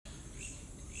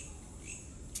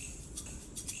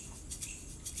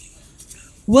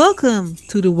Welcome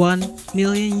to the 1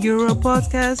 million euro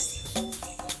podcast.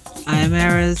 I am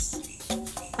Iris.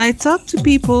 I talk to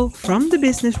people from the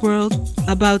business world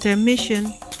about their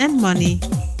mission and money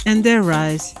and their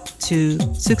rise to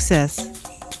success.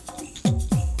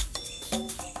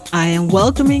 I am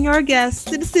welcoming our guest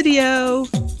to the studio.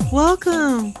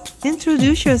 Welcome.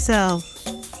 Introduce yourself.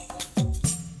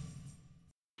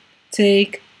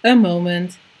 Take a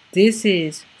moment. This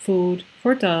is food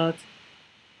for thought.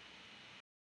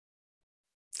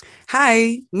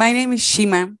 Hi, my name is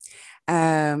Shima.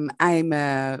 I'm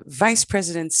a vice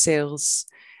president sales,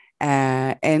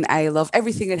 and I love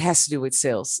everything that has to do with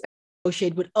sales.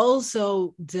 Negotiate, but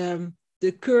also the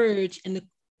courage and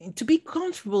to be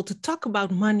comfortable to talk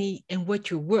about money and what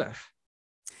you're worth.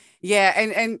 Yeah,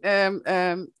 and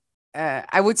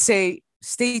I would say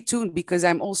stay tuned because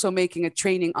I'm also making a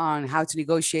training on how to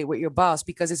negotiate with your boss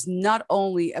because it's not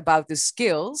only about the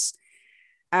skills.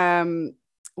 Um,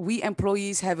 we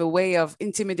employees have a way of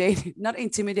intimidating, not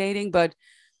intimidating, but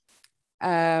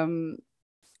um,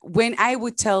 when I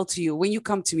would tell to you, when you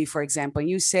come to me, for example, and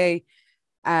you say,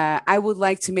 I would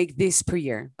like to make this per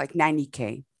year, like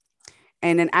 90K.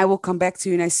 And then I will come back to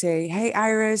you and I say, hey,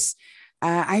 Iris,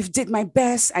 I've did my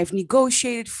best. I've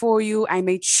negotiated for you. I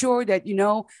made sure that,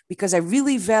 because I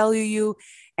really value you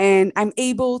and I'm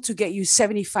able to get you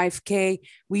 75K.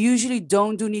 We usually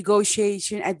don't do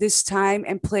negotiation at this time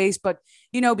and place, but,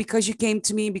 because you came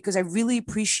to me, because I really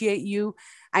appreciate you,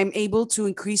 I'm able to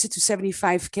increase it to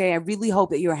 75K. I really hope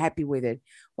that you're happy with it.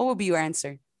 What would be your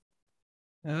answer?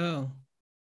 Oh,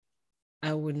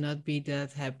 I would not be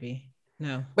that happy.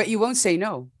 No. But you won't say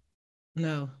no.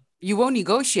 No. You won't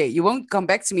negotiate. You won't come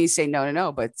back to me and say, no, no,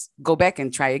 no, but go back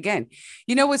and try again.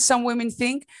 You know what some women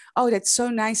think? Oh, that's so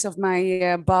nice of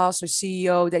my boss or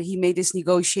CEO that he made this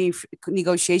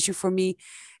negotiation for me.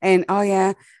 And oh,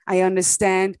 yeah, I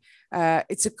understand.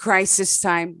 It's a crisis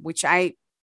time, which I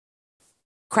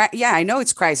know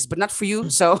it's crisis, but not for you.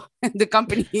 So the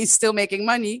company is still making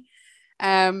money.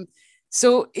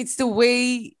 So it's the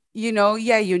way,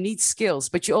 you need skills,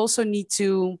 but you also need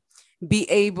to be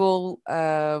able.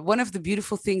 One of the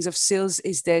beautiful things of sales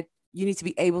is that you need to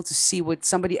be able to see what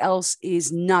somebody else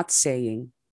is not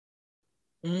saying.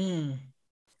 Mm.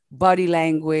 Body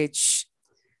language,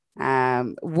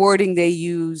 wording they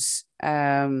use.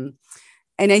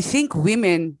 And I think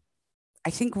women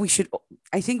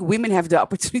have the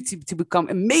opportunity to become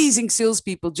amazing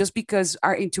salespeople just because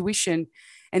our intuition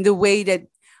and the way that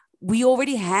we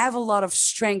already have a lot of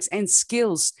strengths and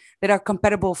skills that are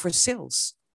compatible for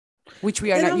sales, which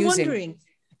we are Then not I'm using. wondering,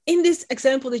 in this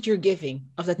example that you're giving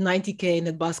of that 90K and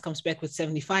that boss comes back with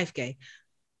 75K,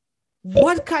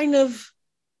 what kind of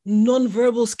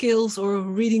non-verbal skills or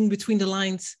reading between the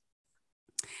lines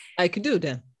I could do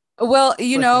then? Well,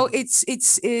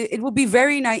 it would be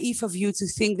very naive of you to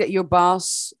think that your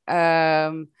boss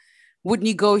would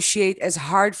negotiate as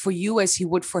hard for you as he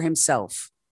would for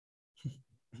himself.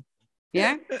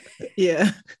 Yeah.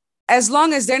 Yeah. As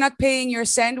long as they're not paying your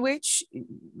sandwich,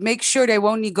 make sure they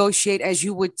won't negotiate as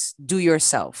you would do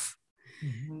yourself.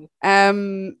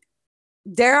 Mm-hmm.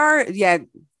 There are,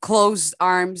 closed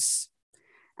arms,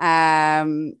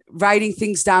 writing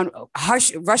things down,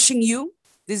 rushing you.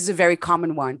 This is a very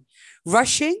common one.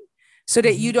 Rushing so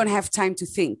that you don't have time to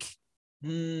think.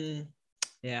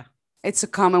 Yeah. It's a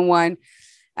common one.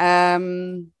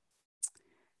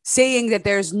 Saying that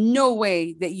there's no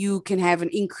way that you can have an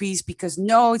increase because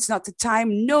no, it's not the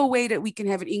time. No way that we can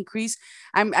have an increase.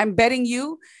 I'm betting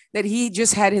you that he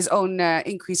just had his own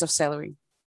increase of salary.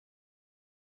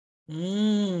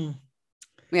 Yeah.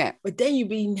 But then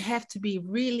you have to be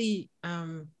really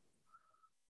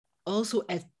also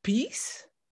at peace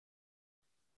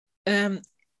in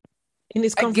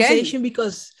this conversation. Again,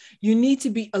 because you need to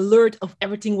be alert of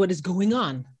everything what is going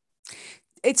on.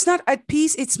 It's not at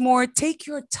peace. It's more take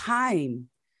your time.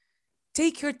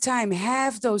 Take your time.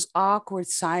 Have those awkward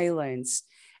silence.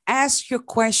 Ask your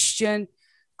question.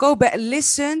 Go back,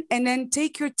 listen, and then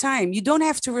take your time. You don't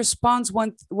have to respond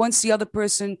once the other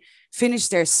person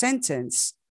finished their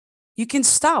sentence. You can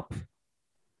stop.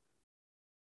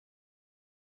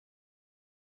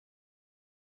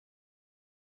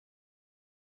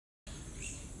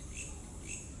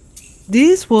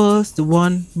 This was the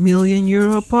 1 million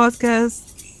euro podcast.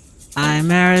 I'm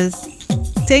Iris.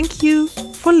 Thank you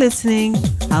for listening.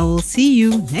 I will see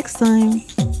you next time.